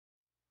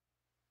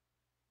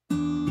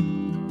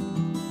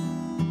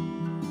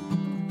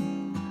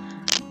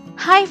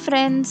Hi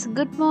friends,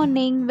 good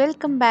morning.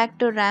 Welcome back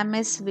to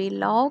ராமஸ்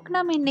vlog.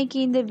 நம்ம இன்றைக்கி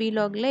இந்த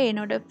வீலாகில்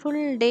என்னோடய ஃபுல்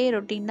டே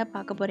ரொட்டீன் தான்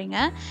பார்க்க போகிறீங்க.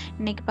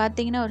 இன்றைக்கி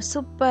பார்த்தீங்கன்னா ஒரு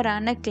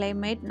சூப்பரான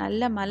கிளைமேட்,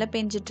 நல்ல மழை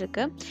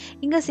பெஞ்சிட்ருக்கு.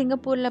 இங்கே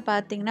சிங்கப்பூரில்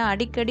பார்த்தீங்கன்னா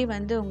அடிக்கடி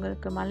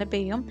உங்களுக்கு மழை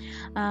பெய்யும்.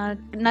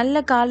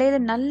 நல்ல காலையில்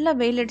நல்ல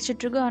வெயில்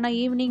அடிச்சிட்ருக்கும், ஆனால்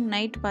ஈவினிங்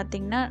நைட்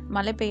பார்த்திங்கன்னா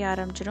மழை பெய்ய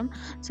ஆரம்பிச்சிடும்.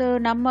 ஸோ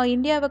நம்ம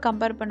இந்தியாவை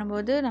கம்பேர்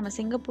பண்ணும்போது நம்ம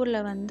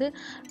சிங்கப்பூரில்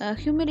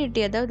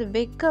ஹியூமிடிட்டி, அதாவது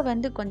வெக்க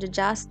கொஞ்சம்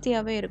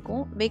ஜாஸ்தியாகவே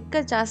இருக்கும்.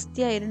 வெக்க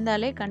ஜாஸ்தியாக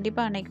இருந்தாலே கண்டிப்பாக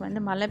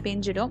அன்னைக்கு மழை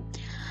பெஞ்சிடும்.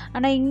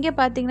 ஆனால் இங்கே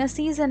பார்த்தீங்கன்னா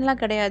சீசன்லாம்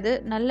கிடையாது.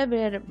 நல்ல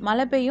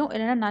மழை பெய்யும்,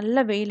 இல்லைன்னா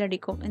நல்ல வெயில்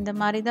அடிக்கும். இந்த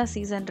மாதிரி தான்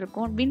சீசன்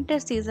இருக்கும்.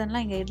 வின்டர்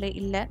சீசன்லாம் இங்கே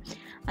இல்லை.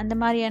 அந்த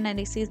மாதிரியான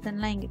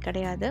சீசன்லாம் இங்கே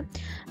கிடையாது.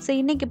 ஸோ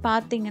இன்றைக்கி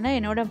பார்த்தீங்கன்னா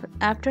என்னோடய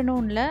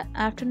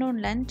ஆஃப்டர்நூன்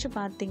லன்ச்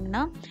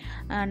பார்த்தீங்கன்னா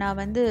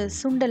நான்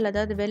சுண்டல்,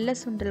 அதாவது வெள்ளை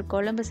சுண்டல்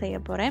குழம்பு செய்ய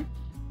போகிறேன்.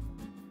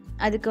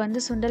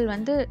 அதுக்கு சுண்டல்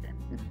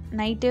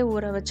நைட்டே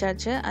ஊற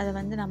வச்சாச்சு.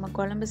 அதை நம்ம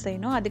குழம்பு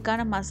செய்யணும்.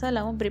 அதுக்கான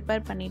மசாலாவும்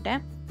ப்ரிப்பேர்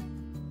பண்ணிட்டேன்.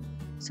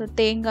 ஸோ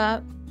தேங்காய்,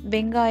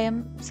 வெங்காயம்,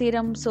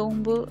 சீரகம்,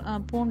 சோம்பு,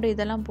 பூண்டு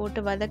இதெல்லாம் போட்டு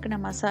வதக்கின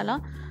மசாலா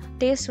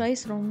டேஸ்ட்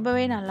வைஸ்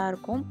ரொம்பவே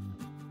நல்லாயிருக்கும்.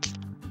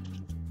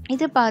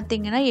 இது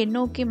பார்த்தீங்கன்னா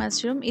எண்ணோக்கி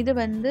மஷ்ரூம். இது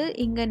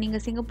இங்கே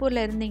நீங்கள்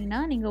சிங்கப்பூரில் இருந்தீங்கன்னா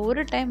நீங்கள்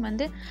ஒரு டைம்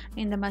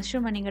இந்த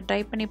மஷ்ரூமை நீங்கள்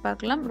ட்ரை பண்ணி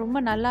பார்க்கலாம்.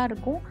 ரொம்ப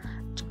நல்லாயிருக்கும்,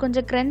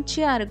 கொஞ்சம்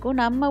க்ரன்ச்சியாக இருக்கும்.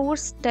 நம்ம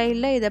ஊர்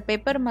ஸ்டைலில் இதை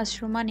பெப்பர்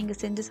மஷ்ரூமாக நீங்கள்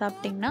செஞ்சு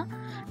சாப்பிட்டிங்கன்னா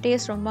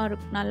டேஸ்ட் ரொம்ப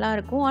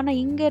நல்லாயிருக்கும். ஆனால்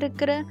இங்கே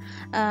இருக்கிற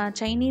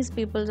சைனீஸ்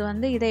பீப்புள்ஸ்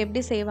இதை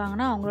எப்படி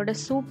செய்வாங்கன்னா அவங்களோட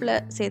சூப்பில்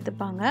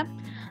சேர்த்துப்பாங்க,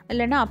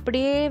 இல்லைன்னா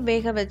அப்படியே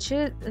வேக வச்சு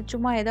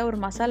சும்மா ஏதோ ஒரு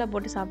மசாலா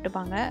போட்டு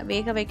சாப்பிட்டுப்பாங்க.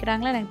 வேக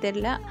வைக்கிறாங்களா எனக்கு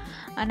தெரியல,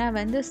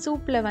 ஆனால்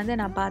சூப்பில்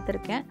நான்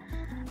பார்த்துருக்கேன்.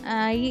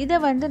 இதை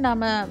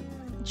நம்ம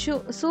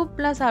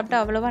சூப்லாம் சாப்பிட்டா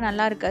அவ்வளோவா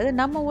நல்லா இருக்காது.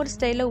 நம்ம ஊர்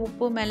ஸ்டைலில்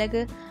உப்பு,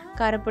 மிளகு,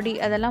 காரப்பொடி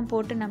அதெல்லாம்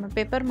போட்டு நம்ம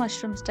பெப்பர்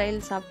மஷ்ரூம் ஸ்டைல்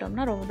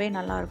சாப்பிட்டோம்னா ரொம்பவே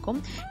நல்லாயிருக்கும்.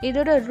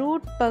 இதோட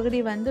ரூட் பகுதி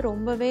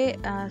ரொம்பவே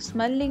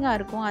ஸ்மெல்லிங்காக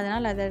இருக்கும்.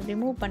 அதனால் அதை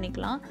ரிமூவ்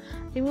பண்ணிக்கலாம்.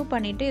 ரிமூவ்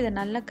பண்ணிவிட்டு இதை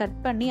நல்லா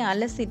கட் பண்ணி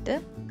அலசிட்டு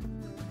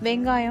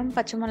வெங்காயம்,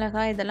 பச்சை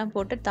மிளகாய் இதெல்லாம்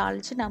போட்டு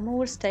தாளித்து நம்ம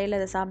ஊர் ஸ்டைலில்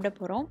அதை சாப்பிட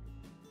போகிறோம்.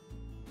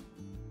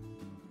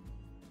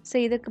 ஸோ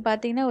இதுக்கு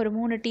பார்த்தீங்கன்னா ஒரு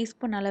 3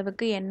 டீஸ்பூன்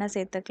அளவுக்கு எண்ணெய்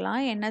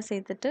சேர்த்துக்கலாம். எண்ணெய்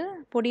சேர்த்துட்டு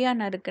பொடியாக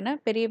நறுக்குன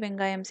பெரிய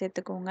வெங்காயம்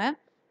சேர்த்துக்கோங்க.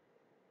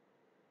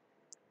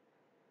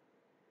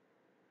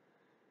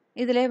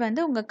 இதிலே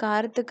உங்கள்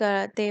காரத்துக்கு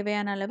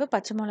தேவையான அளவு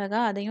பச்சை மிளகா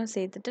அதையும்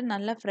சேர்த்துட்டு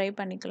நல்லா ஃப்ரை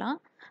பண்ணிக்கலாம்.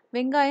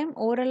 வெங்காயம்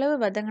ஓரளவு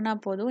வதங்கினா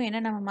போதும், ஏன்னா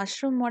நம்ம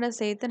மஷ்ரூமோடு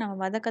சேர்த்து நம்ம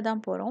வதக்க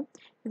தான் போகிறோம்.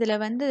 இதில்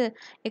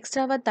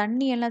எக்ஸ்ட்ராவாக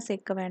தண்ணியெல்லாம்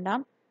சேர்க்க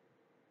வேண்டாம்.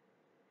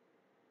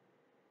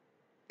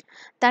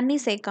 தண்ணி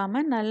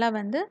சேர்க்காம நல்லா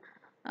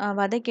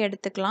வதக்கி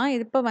எடுத்துக்கலாம்.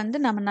 இப்போ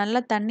நம்ம நல்லா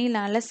தண்ணியில்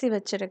அலசி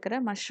வச்சுருக்கிற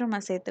மஷ்ரூமை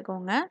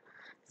சேர்த்துக்கோங்க.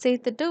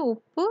 சேர்த்துட்டு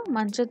உப்பு,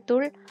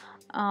 மஞ்சத்தூள்,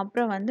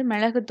 அப்புறம்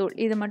மிளகுத்தூள்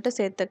இது மட்டும்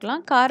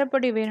சேர்த்துக்கலாம்.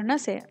 காரப்பொடி வேணும்னா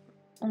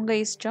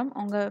உங்கள் இஷ்டம்,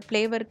 உங்கள்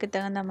ஃப்ளேவருக்கு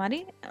தகுந்த மாதிரி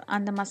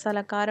அந்த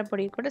மசாலா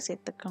காரப்பொடி கூட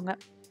சேர்த்துக்கோங்க.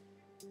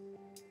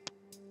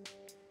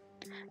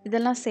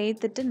 இதெல்லாம்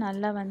சேர்த்துட்டு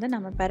நல்லா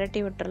நம்ம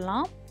பிரட்டி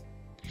விட்டுறலாம்.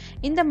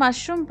 இந்த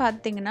மஷ்ரூம்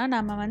பார்த்திங்கன்னா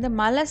நம்ம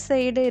மலை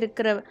சைடு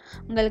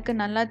இருக்கிறவங்களுக்கு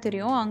நல்லா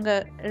தெரியும். அங்கே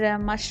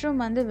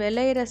மஷ்ரூம்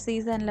விளையிற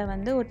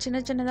சீசனில் ஒரு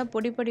சின்ன சின்னதாக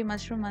பொடி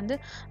மஷ்ரூம் அந்த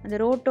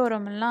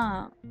ரோட்டோரமெல்லாம்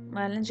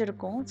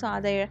விளைஞ்சிருக்கும். ஸோ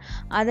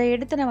அதை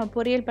எடுத்து நம்ம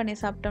பொரியல் பண்ணி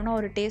சாப்பிட்டோம்னா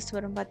ஒரு டேஸ்ட்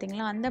வரும்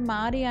பார்த்திங்களா, அந்த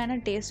மாதிரியான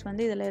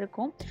டேஸ்ட் இதில்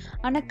இருக்கும்.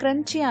 ஆனால்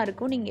க்ரன்ச்சியாக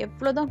இருக்கும். நீங்கள்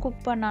எவ்வளோ தான்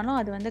குக் பண்ணாலும்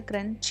அது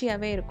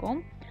க்ரன்ச்சியாகவே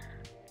இருக்கும்.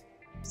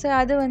 ஸோ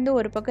அது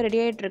ஒரு பக்கம் ரெடி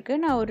ஆகிட்டுருக்கு.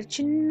 நான் ஒரு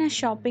சின்ன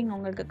ஷாப்பிங்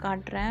உங்களுக்கு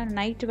காட்டுறேன்.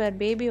 நைட் வேர்,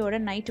 பேபியோட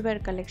நைட் வேர்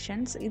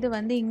கலெக்ஷன்ஸ்.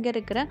 இது இங்கே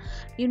இருக்கிற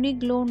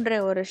யூனிக்ளோன்ற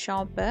ஒரு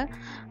ஷாப்பு.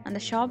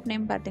 அந்த ஷாப்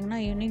நேம் பார்த்திங்கன்னா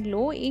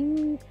யூனிக்ளோ.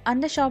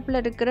 அந்த ஷாப்பில்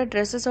இருக்கிற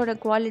ட்ரெஸ்ஸஸோட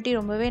குவாலிட்டி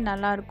ரொம்பவே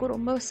நல்லாயிருக்கும்.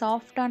 ரொம்ப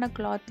சாஃப்டான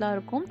கிளாத்லாம்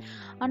இருக்கும்.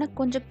 ஆனால்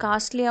கொஞ்சம்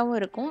காஸ்ட்லியாகவும்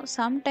இருக்கும்.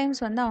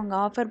 சம்டைம்ஸ் அவங்க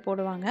ஆஃபர்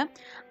போடுவாங்க.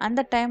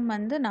 அந்த டைம்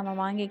நம்ம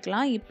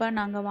வாங்கிக்கலாம். இப்போ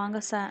நாங்கள்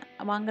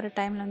வாங்குகிற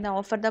டைமில்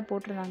ஆஃபர் தான்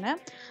போட்டிருந்தாங்க.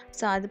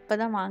 ஸோ அது இப்போ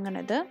தான்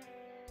வாங்கினது.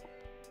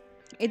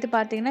 இது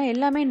பார்த்திங்கன்னா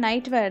எல்லாமே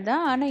நைட் வேர்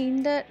தான். ஆனால்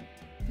இந்த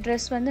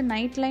ட்ரெஸ்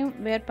நைட்லையும்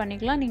வேர்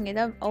பண்ணிக்கலாம். நீங்கள்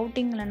ஏதாவது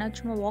அவுட்டிங் இல்லைன்னா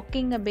சும்மா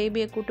வாக்கிங்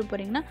பேபியை கூப்பிட்டு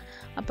போகிறீங்கன்னா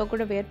அப்போ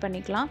கூட வேர்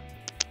பண்ணிக்கலாம்.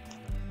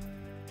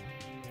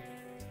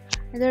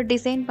 இதோட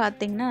டிசைன்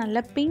பார்த்திங்கன்னா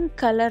நல்லா பிங்க்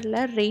கலரில்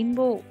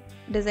ரெயின்போ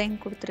டிசைன்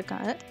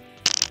கொடுத்துருக்காங்க.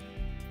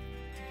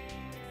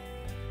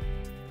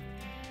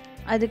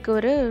 அதுக்கு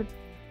ஒரு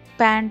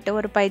பேண்ட்,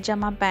 ஒரு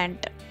பைஜாமா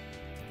பேண்ட்,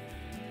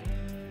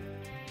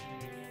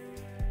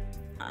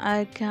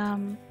 அதுக்கு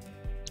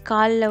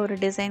காலில் ஒரு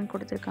டிசைன்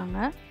கொடுத்துருக்காங்க.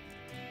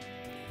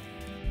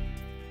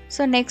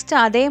 ஸோ நெக்ஸ்ட்டு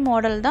அதே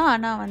மாடல் தான்,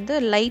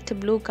 ஆனால் லைட்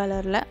ப்ளூ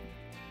கலரில்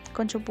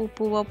கொஞ்சம்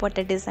பூவாக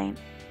போட்ட டிசைன்.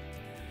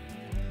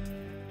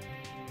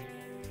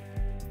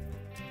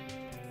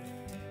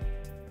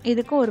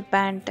 இதுக்கு ஒரு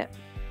பேண்ட்டு.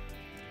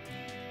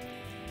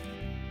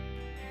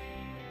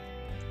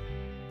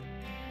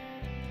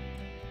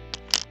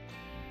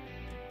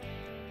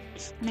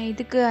 ஆனால்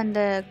இதுக்கு அந்த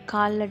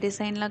காலில்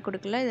டிசைன்லாம்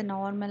கொடுக்கல, இது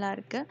நார்மலாக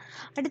இருக்குது.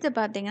 அடுத்து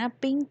பார்த்திங்கன்னா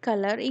பிங்க்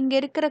கலர். இங்கே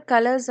இருக்கிற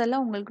கலர்ஸ்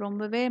எல்லாம் உங்களுக்கு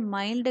ரொம்பவே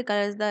மைல்டு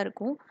கலர்ஸ் தான்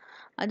இருக்கும்.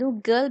 அதுவும்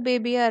கேர்ள்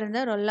பேபியாக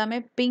இருந்தால் எல்லாமே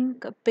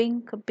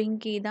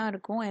பிங்கி தான்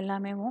இருக்கும்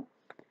எல்லாமேவும்.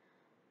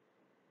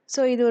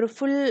 ஸோ இது ஒரு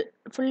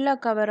ஃபுல்லா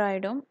கவர்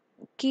ஆயிடும்.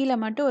 கீழ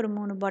மட்டும் ஒரு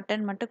 3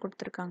 பட்டன் மட்டும்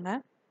குடுத்துருக்காங்க.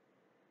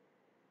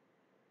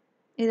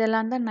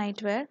 இதெல்லாம் தான்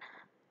நைட் வேர்.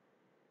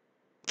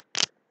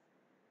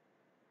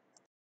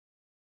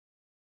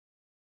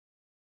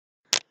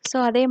 ஸோ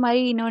அதே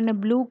மாரி இன்னொன்னு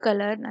ப்ளூ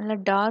கலர், நல்ல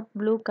டார்க்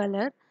ப்ளூ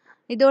கலர்.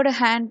 இதோட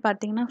ஹேண்ட்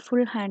பார்த்தீங்கன்னா,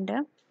 ஃபுல் ஹேண்டு.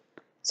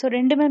 ஸோ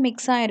 2மே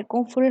மிக்ஸ்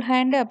ஆயிருக்கும். ஃபுல்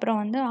ஹேண்டு அப்புறம்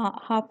வந்து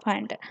ஹாஃப்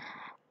ஹேண்டு.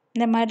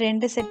 இந்த மாரி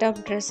 2 செட்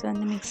ஆஃப் ட்ரெஸ்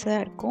வந்து மிக்ஸா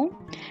இருக்கும்.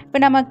 இப்ப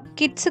நம்ம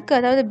கிட்ஸுக்கு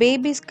அதாவது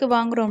பேபீஸ்க்கு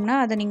வாங்குறோம்னா,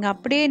 அத நீங்க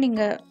அப்படியே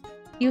நீங்க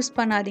யூஸ்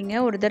பண்ணாதீங்க.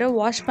 ஒரு தடவ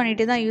வாஷ்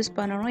பண்ணிட்டு தான் யூஸ்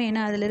பண்ணணும்.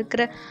 ஏன்னா, அதில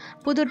இருக்கிற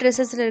புது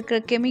ட்ரெஸ்ஸஸ்ல இருக்கிற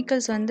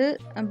கெமிக்கல்ஸ் வந்து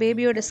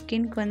பேபியோட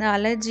ஸ்கின்க்கு வந்து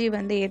அலர்ஜி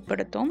வந்து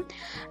ஏற்படுத்தும்.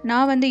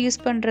 நான் வந்து யூஸ்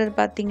பண்றது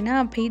பார்த்தீங்கன்னா,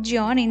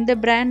 பீஜியான் இந்த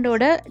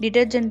பிராண்டோட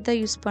டிடர்ஜென்ட்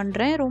தான் யூஸ்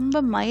பண்றேன்.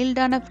 ரொம்ப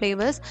மைல்டான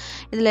ஃப்ளேவர்ஸ்.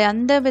 இதில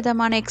எந்த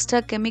விதமான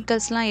எக்ஸ்ட்ரா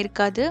கெமிக்கல்ஸ்லாம்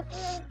இருக்காது.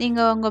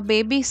 நீங்க உங்க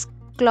பேபிஸ்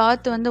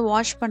கிளாத் வந்து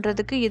வாஷ்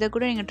பண்ணுறதுக்கு இத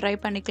கூட நீங்க ட்ரை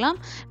பண்ணிக்கலாம்.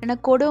 ஏன்னா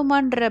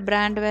கொடுமான்ற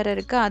பிராண்ட் வேற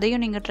இருக்கு.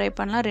 அதையும் நீங்க ட்ரை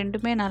பண்ணலாம்.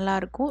 2மே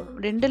நல்லாயிருக்கும்.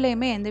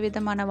 2லயுமே எந்த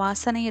விதமான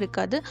வாசனையும்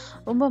இருக்காது.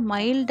 ரொம்ப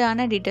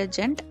மைல்டான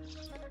டிடர்ஜென்ட்.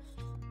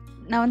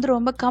 நான் வந்து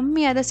ரொம்ப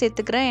கம்மியா தான்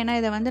சேர்த்துக்கிறேன். ஏன்னா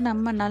இத வந்து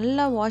நம்ம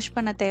நல்லா வாஷ்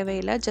பண்ண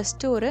தேவையில்ல.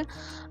 ஜஸ்ட் ஒரு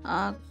அ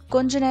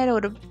கொஞ்ச நேரம்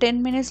ஒரு 10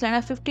 மினிட்ஸ்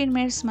இல்லன்னா 15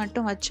 மினிட்ஸ்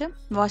மட்டும் வச்சு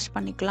வாஷ்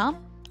பண்ணிக்கலாம்.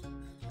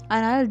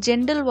 அதனால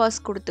ஜென்டில்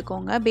வாஷ்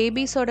குடுத்துக்கோங்க.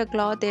 பேபீஸோட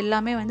கிளாத்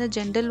எல்லாமே வந்து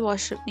ஜென்டில்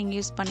வாஷ் நீங்க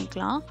யூஸ்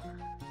பண்ணிக்கலாம்.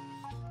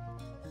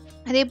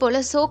 அதே போல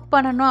சோக்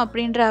பண்ணணும்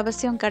அப்படின்ற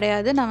அவசியம்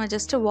கிடையாது. நம்ம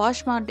ஜஸ்ட்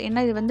வாஷ்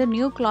ஏன்னா இது வந்து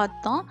நியூ கிளாத்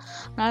தான்.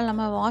 அதனால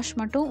நம்ம வாஷ்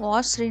மட்டும்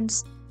வாஷ், ரின்ஸ்,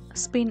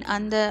 ஸ்பின்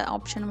அந்த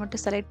ஆப்ஷன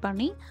மட்டும் செலக்ட்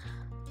பண்ணி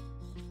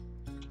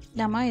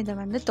நம்ம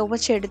இத வந்து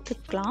துவைச்சு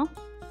எடுத்துக்கலாம்.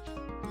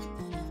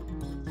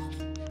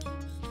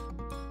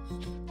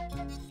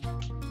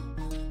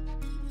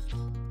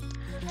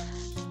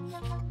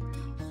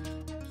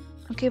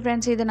 ஓகே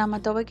ஃப்ரெண்ட்ஸ், இத நம்ம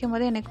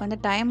துவைக்கும்போது எனக்கு வந்து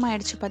டைம்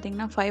ஆயிடுச்சு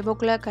பார்த்தீங்கன்னா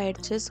 5:00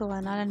 ஆயிடுச்சு. ஸோ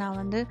அதனால நான்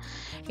வந்து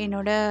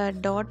என்னோட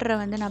டாட்டர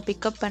வந்து நான்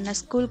பிக்கப் பண்ண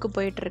ஸ்கூலுக்கு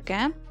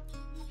போயிட்டுருக்கேன்.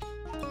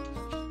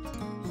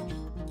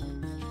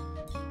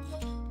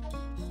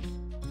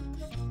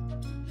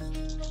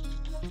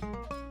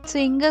 ஸோ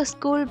இங்க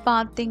ஸ்கூல்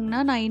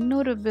பார்த்தீங்கன்னா, நான்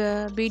இன்னொரு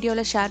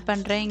வீடியோல ஷேர்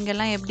பண்றேன்.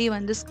 இங்கெல்லாம் எப்படி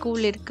வந்து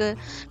ஸ்கூல் இருக்கு,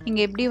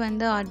 நீங்க எப்படி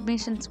வந்து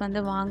அட்மிஷன்ஸ்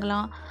வந்து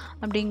வாங்கலாம்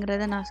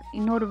அப்படிங்கிறத நான்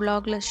இன்னொரு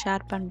விளாக்ல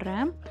ஷேர்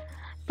பண்றேன்.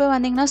 இப்போ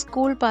வந்தீங்கன்னா,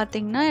 ஸ்கூல்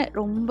பார்த்தீங்கன்னா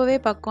ரொம்பவே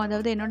பக்கம்.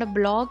 அதாவது என்னோட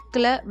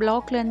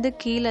பிளாக்லேருந்து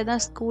கீழ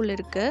தான் ஸ்கூல்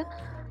இருக்கு.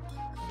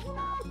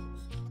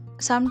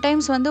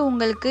 சம்டைம்ஸ் வந்து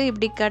உங்களுக்கு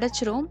இப்படி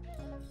கிடைச்சிரும்.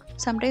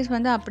 சம்டைம்ஸ்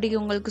வந்து அப்படி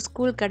உங்களுக்கு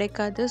ஸ்கூல்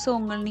கிடைக்காது. ஸோ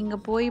நீங்க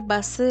போய்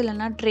பஸ்ஸு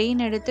இல்லைன்னா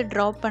ட்ரெயின் எடுத்து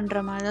ட்ராப்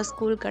பண்ணுற மாதிரி தான்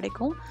ஸ்கூல்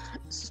கிடைக்கும்.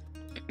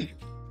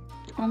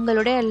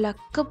 உங்களுடைய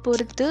லக்க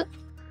பொறுத்து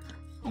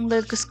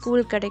உங்களுக்கு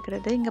ஸ்கூல்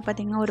கிடைக்கிறது. இங்கே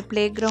பார்த்தீங்கன்னா ஒரு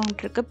ப்ளே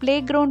கிரவுண்ட் இருக்குது. ப்ளே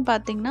கிரவுண்ட்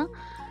பார்த்தீங்கன்னா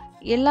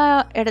எல்லா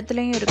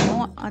இடத்துலையும்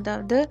இருக்கும்.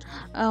 அதாவது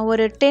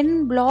ஒரு 10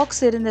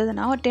 பிளாக்ஸ்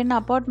இருந்ததுன்னா, ஒரு 10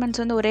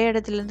 அப்பார்ட்மெண்ட்ஸ் வந்து ஒரே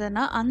இடத்துல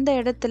இருந்ததுன்னா, அந்த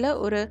இடத்துல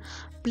ஒரு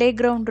ப்ளே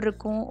கிரவுண்ட்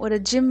இருக்கும், ஒரு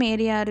ஜிம்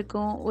ஏரியா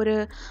இருக்கும், ஒரு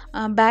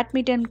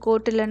பேட்மிண்டன்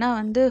கோர்ட் இல்லைன்னா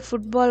வந்து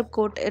ஃபுட்பால்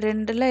கோர்ட்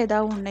 2ல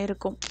ஏதாவது ஒன்று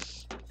இருக்கும்.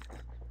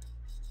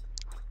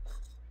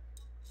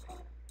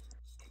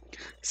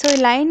 ஸோ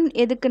லைன்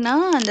எதுக்குன்னா,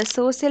 அந்த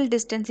சோசியல்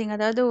டிஸ்டன்சிங்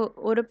அதாவது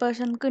ஒரு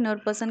பர்சனுக்கு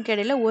இன்னொரு பர்சனுக்கு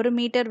இடையில 1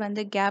 மீட்டர்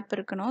வந்து கேப்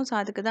இருக்கணும். ஸோ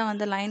அதுக்கு தான்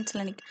வந்து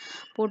லைன்ஸ்ல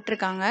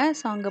போட்டிருக்காங்க.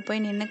 ஸோ அங்கே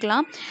போய்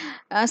நின்னுக்கலாம்.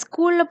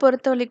 ஸ்கூல்ல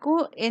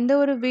பொறுத்தவரைக்கும் எந்த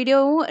ஒரு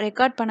வீடியோவும்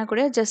ரெக்கார்ட்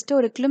பண்ணக்கூடாது. ஜஸ்ட்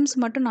ஒரு கிளிம்ஸ்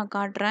மட்டும் நான்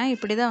காட்டுறேன்.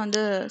 இப்படி தான்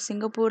வந்து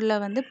சிங்கப்பூர்ல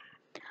வந்து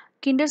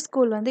கிண்டர்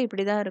ஸ்கூல் வந்து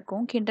இப்படி தான்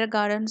இருக்கும். கிண்டர்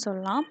கார்டன்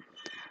சொல்லலாம்.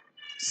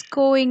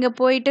 இங்கே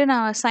போயிட்டு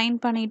நான்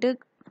சைன் பண்ணிட்டு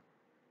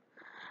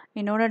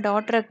என்னோட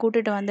டாட்டர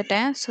கூட்டிட்டு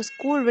வந்துட்டேன். ஸோ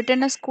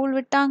ஸ்கூல்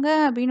விட்டாங்க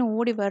அப்படின்னு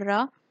ஓடி வர்றா.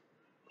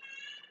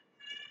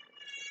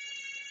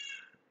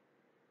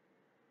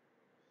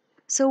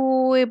 ஸோ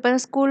இப்போ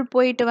ஸ்கூல்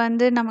போயிட்டு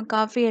வந்து நம்ம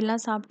காஃபி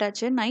எல்லாம்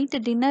சாப்பிட்டாச்சு. நைட்டு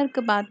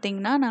டின்னருக்கு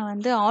பார்த்தீங்கன்னா, நான்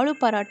வந்து ஆலு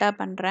பராட்டா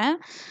பண்ணுறேன்.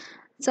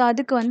 ஸோ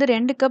அதுக்கு வந்து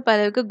 2 கப்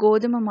அளவுக்கு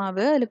கோதுமை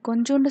மாவு, அதில்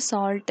கொஞ்சோண்டு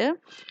சால்ட்டு,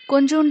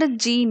 கொஞ்சோண்டு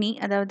ஜீனி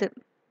அதாவது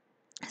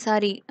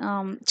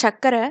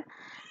சர்க்கரை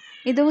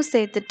இதுவும்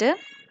சேர்த்துட்டு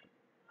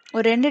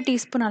ஒரு 2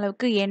 டீஸ்பூன்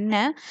அளவுக்கு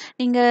எண்ணெய்.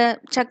 நீங்க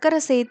சர்க்கரை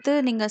சேர்த்து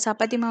நீங்க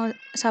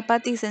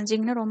சப்பாத்தி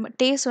செஞ்சீங்கன்னா ரொம்ப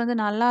டேஸ்ட் வந்து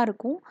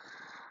நல்லாயிருக்கும்.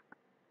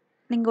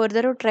 நீங்க ஒரு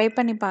தடவ ட்ரை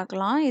பண்ணி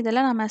பார்க்கலாம்.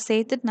 இதெல்லாம் நம்ம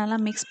சேர்த்துட்டு நல்லா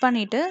மிக்ஸ்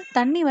பண்ணிட்டு,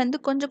 தண்ணி வந்து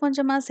கொஞ்சம்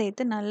கொஞ்சமா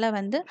சேர்த்து நல்லா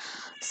வந்து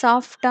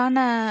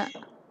சாஃப்ட்டான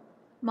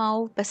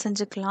மாவு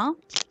பெசஞ்சுக்கலாம்.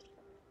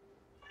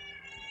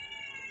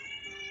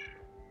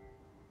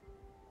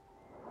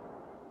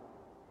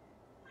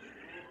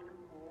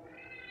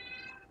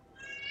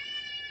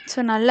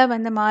 ஸோ நல்லா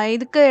வந்து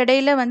இதுக்கு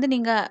இடையில வந்து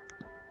நீங்க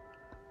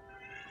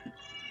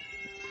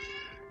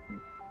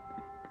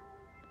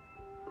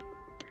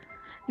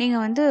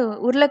வந்து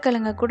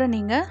உருளைக்கிழங்க கூட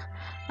நீங்க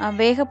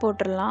வேக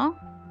போட்டுறலாம்.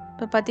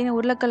 இப்போ பார்த்தீங்கன்னா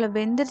உருளைக்கிழங்கு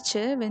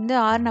வெந்துருச்சு. வெந்து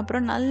ஆறுன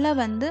அப்புறம்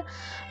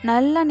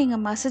நல்லா நீங்க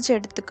மசிச்சு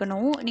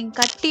எடுத்துக்கணும். நீங்க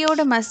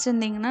கட்டியோட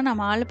மசிச்சிருந்தீங்கன்னா,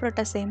 நம்ம ஆலு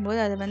பரோட்டா செய்யும்போது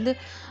அது வந்து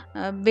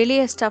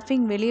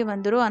ஸ்டஃபிங் வெளியே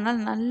வந்துரும். அதனால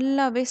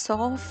நல்லாவே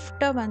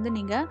சாஃப்ட்டா வந்து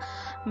நீங்க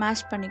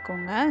மேஷ்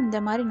பண்ணிக்கோங்க. இந்த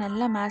மாதிரி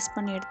நல்லா மேஷ்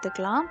பண்ணி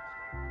எடுத்துக்கலாம்.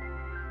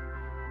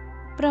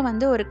 அப்புறம்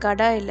வந்து ஒரு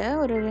கடாயில்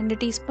ஒரு 2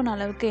 டீஸ்பூன்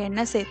அளவுக்கு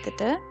எண்ணெய்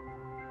சேர்த்துட்டு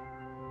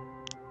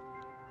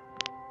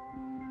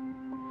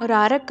ஒரு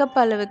 1/2 கப்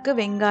அளவுக்கு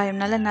வெங்காயம்,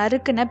 நல்லா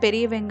நறுக்குன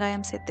பெரிய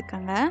வெங்காயம்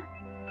சேர்த்துக்கங்க.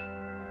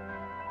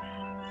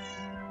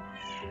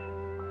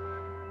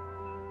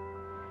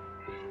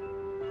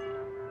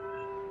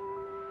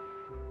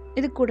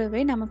 இது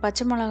கூடவே நம்ம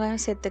பச்சை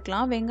மிளகாயும்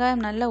சேர்த்துக்கலாம்.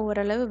 வெங்காயம் நல்லா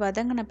ஓரளவு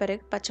வதங்கின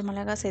பிறகு பச்சை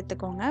மிளகாய்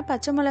சேர்த்துக்கோங்க.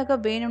 பச்சை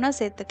மிளகாய் வேணும்னா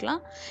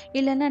சேர்த்துக்கலாம்,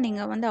 இல்லைன்னா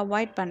நீங்கள் வந்து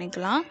அவாய்ட்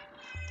பண்ணிக்கலாம்.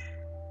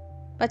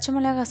 பச்சை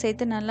மிளகாய்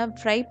சேர்த்து நல்லா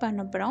ஃப்ரை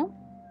பண்ண அப்புறம்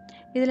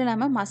இதில்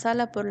நம்ம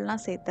மசாலா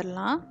பொருள்லாம்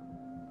சேர்த்துடலாம்.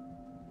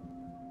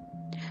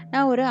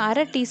 நான் ஒரு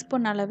 1/2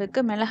 டீஸ்பூன் அளவுக்கு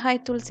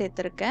மிளகாய்த்தூள்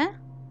சேர்த்துருக்கேன்.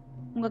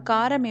 உங்கள்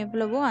காரம்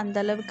எவ்வளவோ அந்த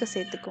அளவுக்கு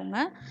சேர்த்துக்கோங்க.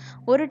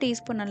 1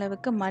 டீஸ்பூன்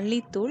அளவுக்கு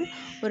மல்லித்தூள்,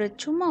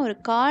 சும்மா ஒரு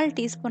 1/4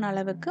 டீஸ்பூன்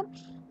அளவுக்கு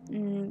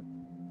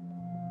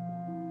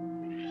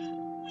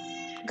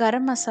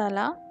கரம்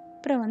மசாலா,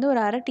 அப்புறம் வந்து ஒரு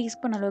 1/2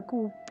 டீஸ்பூன் அளவுக்கு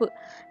உப்பு,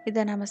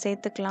 இதை நம்ம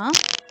சேர்த்துக்கலாம்.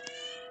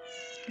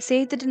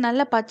 சேர்த்துட்டு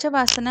நல்லா பச்சை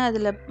வாசனை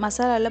அதில்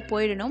மசாலாவில்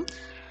போயிடணும்.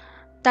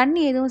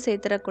 தண்ணி எதுவும்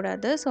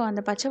சேர்த்துடக்கூடாது. ஸோ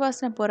அந்த பச்சை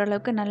வாசனை போகிற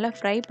அளவுக்கு நல்லா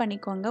ஃப்ரை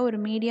பண்ணிக்கோங்க ஒரு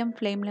மீடியம்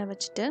ஃப்ளேமில்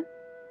வச்சுட்டு.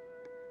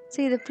 ஸோ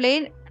இது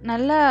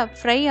நல்லா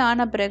ஃப்ரை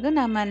ஆன பிறகு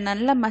நம்ம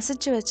நல்லா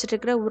மசிச்சு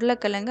வச்சுருக்கிற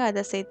உருளைக்கிழங்கு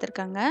அதை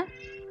சேர்த்துருக்காங்க.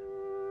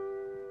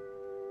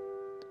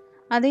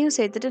 அதையும்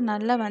சேர்த்துட்டு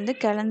நல்லா வந்து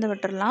கிளந்து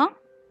விட்டுறலாம்.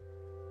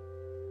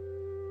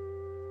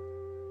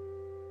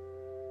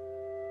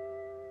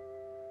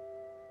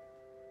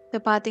 இப்போ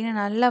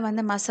பார்த்தீங்கன்னா நல்லா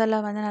வந்து மசாலா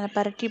வந்து நல்லா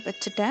பரட்டி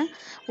வச்சுட்டேன்.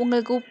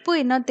 உங்களுக்கு உப்பு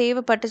இன்னும்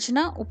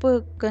தேவைப்பட்டுச்சுன்னா உப்பு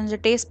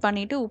கொஞ்சம் டேஸ்ட்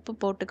பண்ணிவிட்டு உப்பு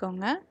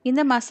போட்டுக்கோங்க.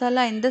 இந்த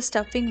மசாலா இந்த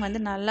ஸ்டஃபிங்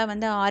வந்து நல்லா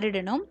வந்து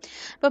ஆறிடணும்.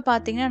 இப்போ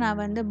பார்த்தீங்கன்னா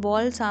நான் வந்து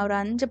பால்ஸ் ஒரு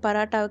 5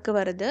 பராட்டாவுக்கு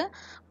வருது.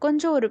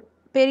 கொஞ்சம் ஒரு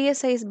பெரிய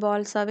சைஸ்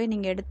பால்ஸாகவே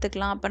நீங்கள்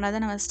எடுத்துக்கலாம். அப்போனா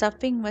தான் நம்ம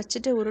ஸ்டஃபிங்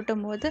வச்சுட்டு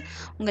உருட்டும் போது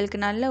உங்களுக்கு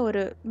நல்ல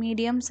ஒரு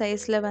மீடியம்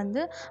சைஸில்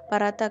வந்து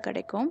பராத்தா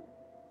கிடைக்கும்.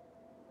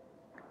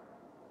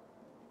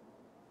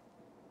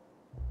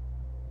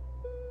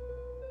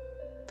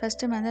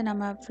 ஃபஸ்ட்டு வந்து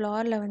நம்ம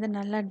ஃப்ளாரில் வந்து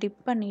நல்லா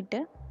டிப் பண்ணிவிட்டு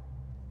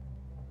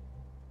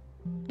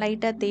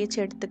லைட்டாக தேய்ச்சி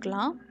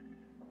எடுத்துக்கலாம்.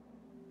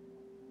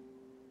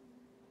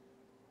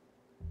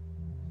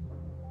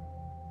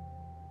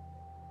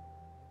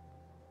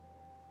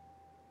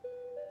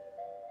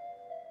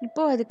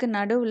 இப்போது அதுக்கு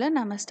நடுவில்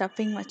நம்ம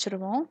ஸ்டஃபிங்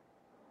வச்சுருவோம்.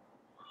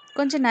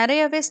 கொஞ்சம்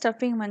நிறையாவே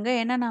ஸ்டஃபிங் வாங்க,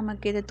 ஏன்னா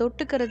நமக்கு இதை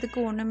தொட்டுக்கிறதுக்கு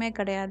ஒன்றுமே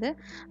கிடையாது.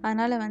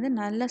 அதனால் வந்து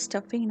நல்ல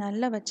ஸ்டஃபிங்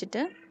நல்லா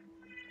வச்சுட்டு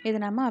இதை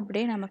நம்ம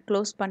அப்படியே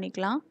க்ளோஸ்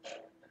பண்ணிக்கலாம்.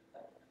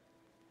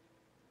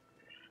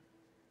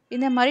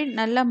 இந்த மாதிரி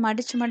நல்லா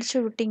மடித்து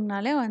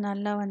விட்டிங்கனாலே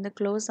நல்லா வந்து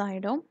க்ளோஸ்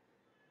ஆகிடும்.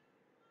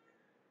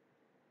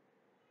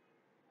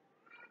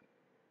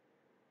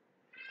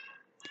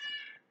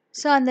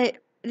 ஸோ அந்த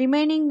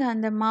ரிமைனிங்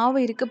அந்த மாவு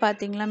இருக்குது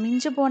பார்த்தீங்களா,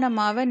 மிஞ்சி போன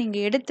மாவை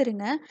நீங்கள்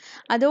எடுத்துருங்க.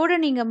 அதோடு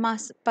நீங்கள்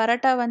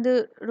பரோட்டா வந்து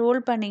ரோல்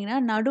பண்ணிங்கன்னா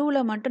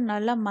நடுவில் மட்டும்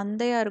நல்லா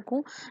மந்தையாக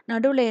இருக்கும்.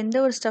 நடுவில் எந்த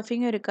ஒரு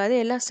ஸ்டஃபிங்கும் இருக்காது,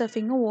 எல்லா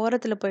ஸ்டஃபிங்கும்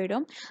ஓரத்தில்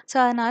போயிடும். ஸோ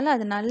அதனால்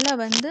அது நல்லா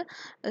வந்து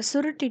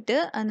சுருட்டிட்டு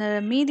அந்த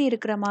மீதி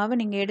இருக்கிற மாவை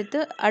நீங்கள்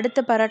எடுத்து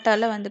அடுத்த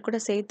பரோட்டாவில் வந்து கூட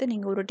சேர்த்து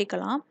நீங்கள்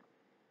உருட்டிக்கலாம்.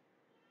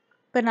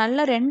 இப்போ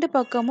நல்லா 2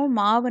 பக்கமும்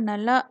மாவு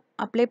நல்லா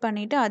அப்ளை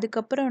பண்ணிவிட்டு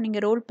அதுக்கப்புறம்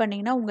நீங்கள் ரோல்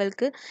பண்ணிங்கன்னா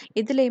உங்களுக்கு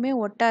எதுலேயுமே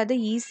ஒட்டாது,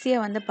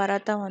 ஈஸியாக வந்து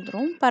பராத்தா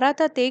வந்துடும்.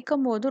 பராத்தா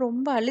தேய்க்கும் போது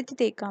ரொம்ப அழுத்தி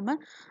தேய்க்காமல்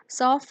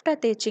சாஃப்டாக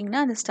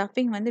தேய்ச்சிங்கன்னா அந்த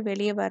ஸ்டஃபிங் வந்து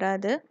வெளியே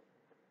வராது.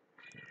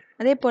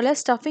 அதே போல்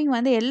ஸ்டஃபிங்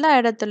வந்து எல்லா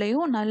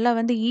இடத்துலையும் நல்லா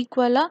வந்து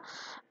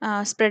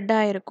ஈக்குவலாக ஸ்ப்ரெட்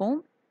ஆகிருக்கும்.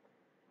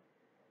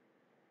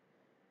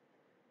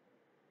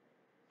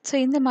 ஸோ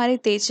இந்த மாதிரி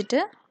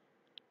தேய்ச்சிட்டு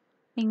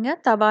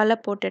நீங்கள்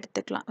தவாவில் போட்டு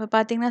எடுத்துக்கலாம். இப்போ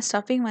பார்த்தீங்கன்னா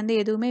ஸ்டஃபிங் வந்து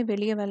எதுவுமே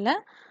வெளியே வரல.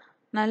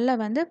 நல்லா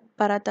வந்து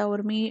பராத்தா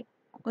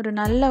ஒரு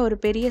நல்ல ஒரு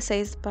பெரிய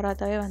சைஸ்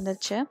பராத்தாவே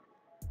வந்துருச்சு.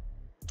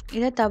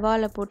 இதை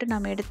தவாவில் போட்டு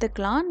நம்ம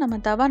எடுத்துக்கலாம். நம்ம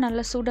தவா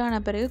நல்லா சூடான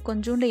பிறகு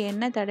கொஞ்சோண்டு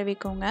எண்ணெய்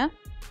தடவிக்கோங்க.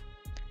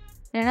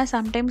 ஏன்னா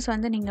சம்டைம்ஸ்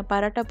வந்து நீங்கள்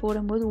பரோட்டா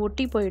போடும்போது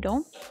ஒட்டி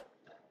போயிடும்.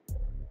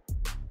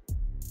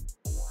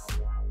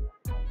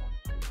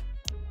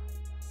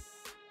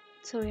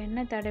 ஸோ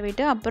எண்ணெய்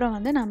தடவிட்டு அப்புறம்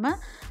வந்து நம்ம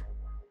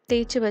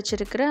தேய்ச்சி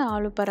வச்சுருக்கிற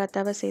ஆலு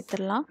பராத்தாவை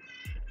சேர்த்துடலாம்.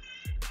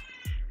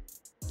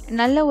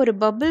 நல்ல ஒரு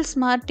பபிள்ஸ்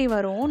மாதிரி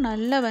வரும்.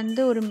 நல்லா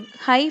வந்து ஒரு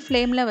ஹை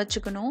ஃப்ளேமில்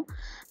வச்சுக்கணும்.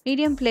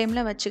 மீடியம்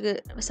ஃப்ளேமில்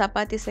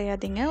சப்பாத்தி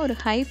செய்யாதீங்க. ஒரு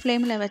ஹை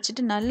ஃப்ளேமில்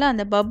வச்சுட்டு நல்லா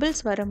அந்த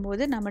பபிள்ஸ்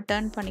வரும்போது நம்ம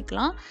டர்ன்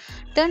பண்ணிக்கலாம்.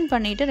 டர்ன்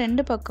பண்ணிவிட்டு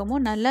 2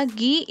 பக்கமும் நல்லா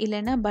கீ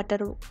இல்லைன்னா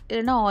பட்டர்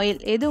இல்லைன்னா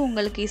ஆயில் எது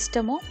உங்களுக்கு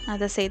இஷ்டமோ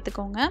அதை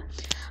சேர்த்துக்கோங்க.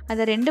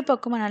 அதை 2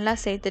 பக்கமும் நல்லா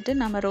சேர்த்துட்டு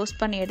நம்ம ரோஸ்ட்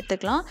பண்ணி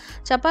எடுத்துக்கலாம்.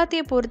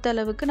 சப்பாத்தியை பொறுத்த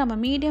அளவுக்கு நம்ம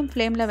மீடியம்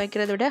ஃப்ளேமில்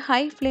வைக்கிறத விட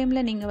ஹை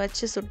ஃப்ளேமில் நீங்கள்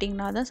வச்சு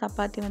சுட்டிங்கன்னா தான்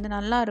சப்பாத்தி வந்து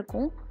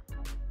நல்லாயிருக்கும்.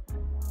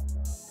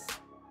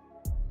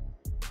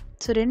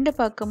 ஸோ 2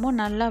 பக்கமும்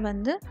நல்லா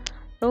வந்து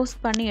ரோஸ்ட்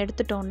பண்ணி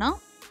எடுத்துட்டோன்னா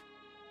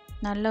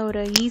நல்ல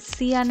ஒரு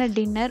ஈஸியான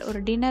டின்னர், ஒரு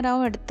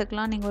டின்னராகவும்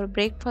எடுத்துக்கலாம், நீங்கள் ஒரு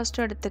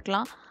பிரேக்ஃபாஸ்ட்டும்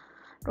எடுத்துக்கலாம்.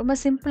 ரொம்ப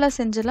சிம்பிளாக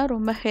செஞ்சலாம்,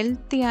 ரொம்ப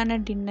ஹெல்த்தியான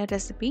டின்னர்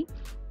ரெசிபி.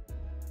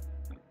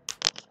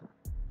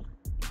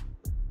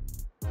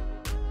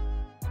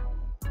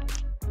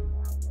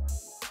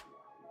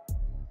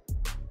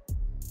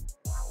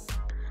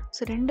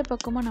 ஸோ 2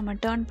 பக்கமும் நம்ம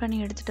டர்ன் பண்ணி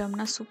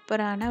எடுத்துட்டோம்னா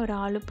சூப்பரான ஒரு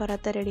ஆலு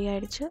பராத்தா ரெடி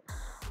ஆகிடுச்சு.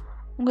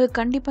 உங்களுக்கு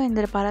கண்டிப்பா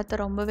இந்த பராத்தா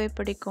ரொம்பவே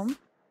பிடிக்கும்.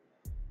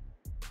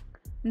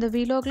 இந்த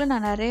வீலாக்ல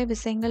நான் நிறைய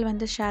விஷயங்கள்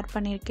வந்து ஷேர்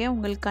பண்ணியிருக்கேன்.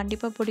 உங்களுக்கு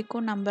கண்டிப்பா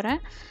பிடிக்கும்னு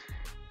நம்புறேன்.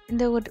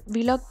 இந்த ஒரு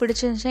வீலாக்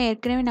பிடிச்சிருந்துச்சுன்னா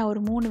ஏற்கனவே நான்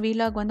ஒரு 3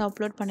 வீலாக் வந்து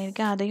அப்லோட்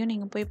பண்ணியிருக்கேன். அதையும்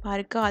நீங்க போய்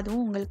பாருங்க.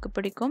 அதுவும் உங்களுக்கு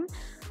பிடிக்கும்.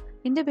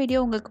 இந்த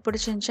வீடியோ உங்களுக்கு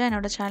பிடிச்சிருந்துச்சா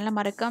என்னோட சேனலை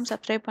மறக்காம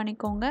சப்ஸ்கிரைப்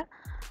பண்ணிக்கோங்க.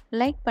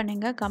 லைக்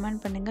பண்ணுங்க,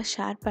 கமெண்ட் பண்ணுங்க,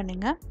 ஷேர்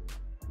பண்ணுங்க.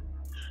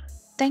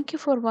 Thank you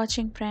for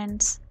watching,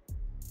 friends.